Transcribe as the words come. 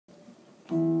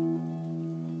I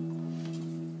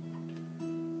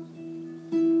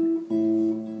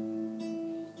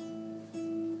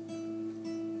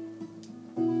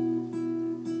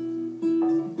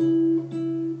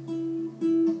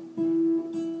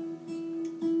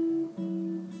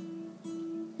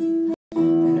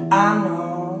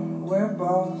know we're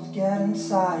both getting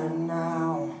tired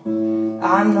now.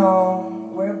 I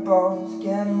know we're both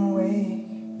getting weak.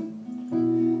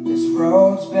 This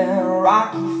road's been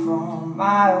rocky for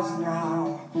miles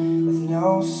now, with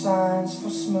no signs for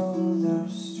smoother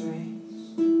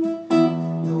streets.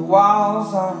 The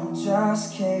walls aren't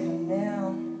just caving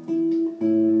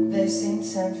in, they seem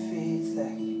 10 feet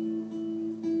thick.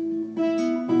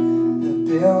 The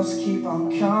bills keep on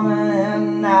coming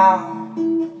in now.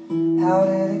 How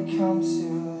did it come to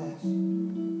this?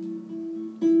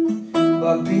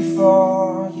 But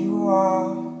before you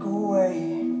walk away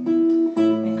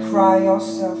and cry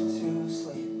yourself to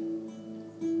sleep,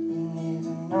 you need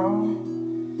to know,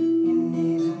 you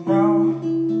need to know,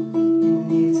 you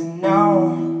need to know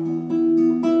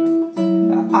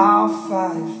that I'll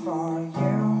fight for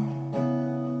you,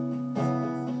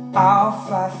 I'll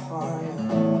fight for you,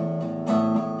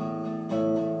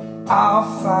 I'll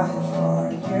fight for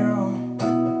you,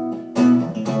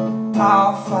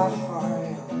 I'll fight for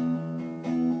you.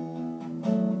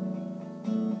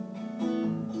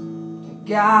 You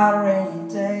got rainy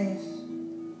days,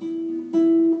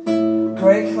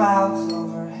 gray clouds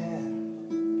overhead,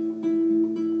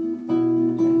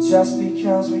 and just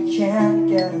because we can't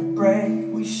get a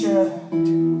break, we should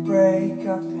break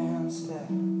up instead.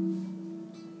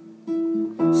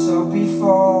 So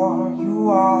before you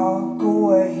walk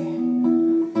away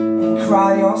and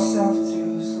cry yourself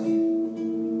to sleep,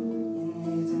 you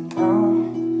need to know,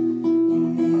 you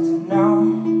need to know,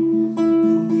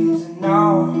 you need to know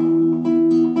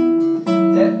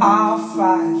that I'll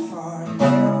fight for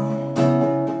you,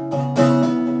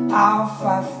 I'll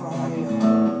fight for you,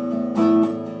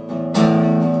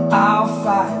 I'll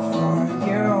fight for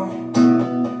you,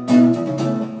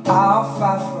 I'll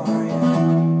fight for you.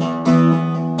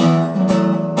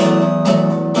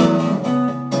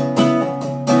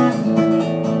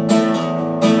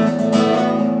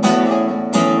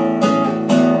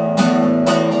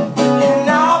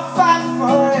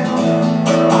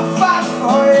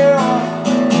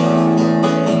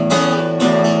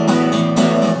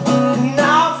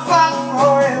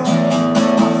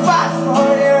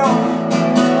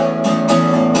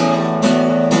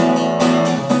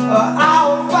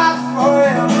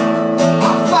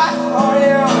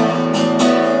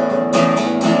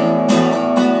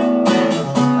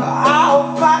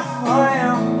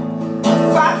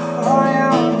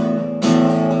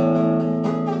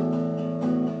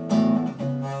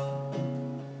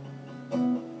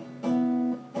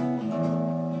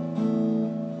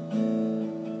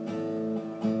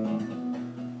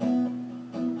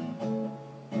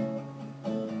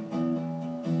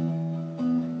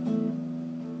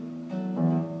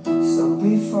 So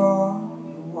before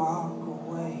you walk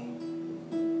away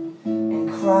and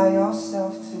cry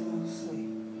yourself to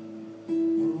sleep,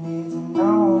 you need to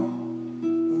know,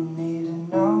 you need to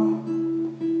know,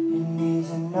 you need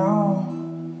to know.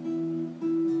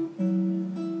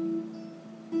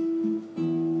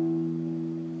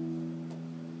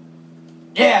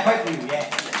 Yeah, fight for you, yeah.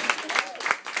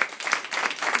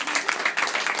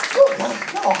 Ooh, got a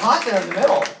little hot there in the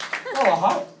middle. A little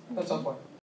hot at some point.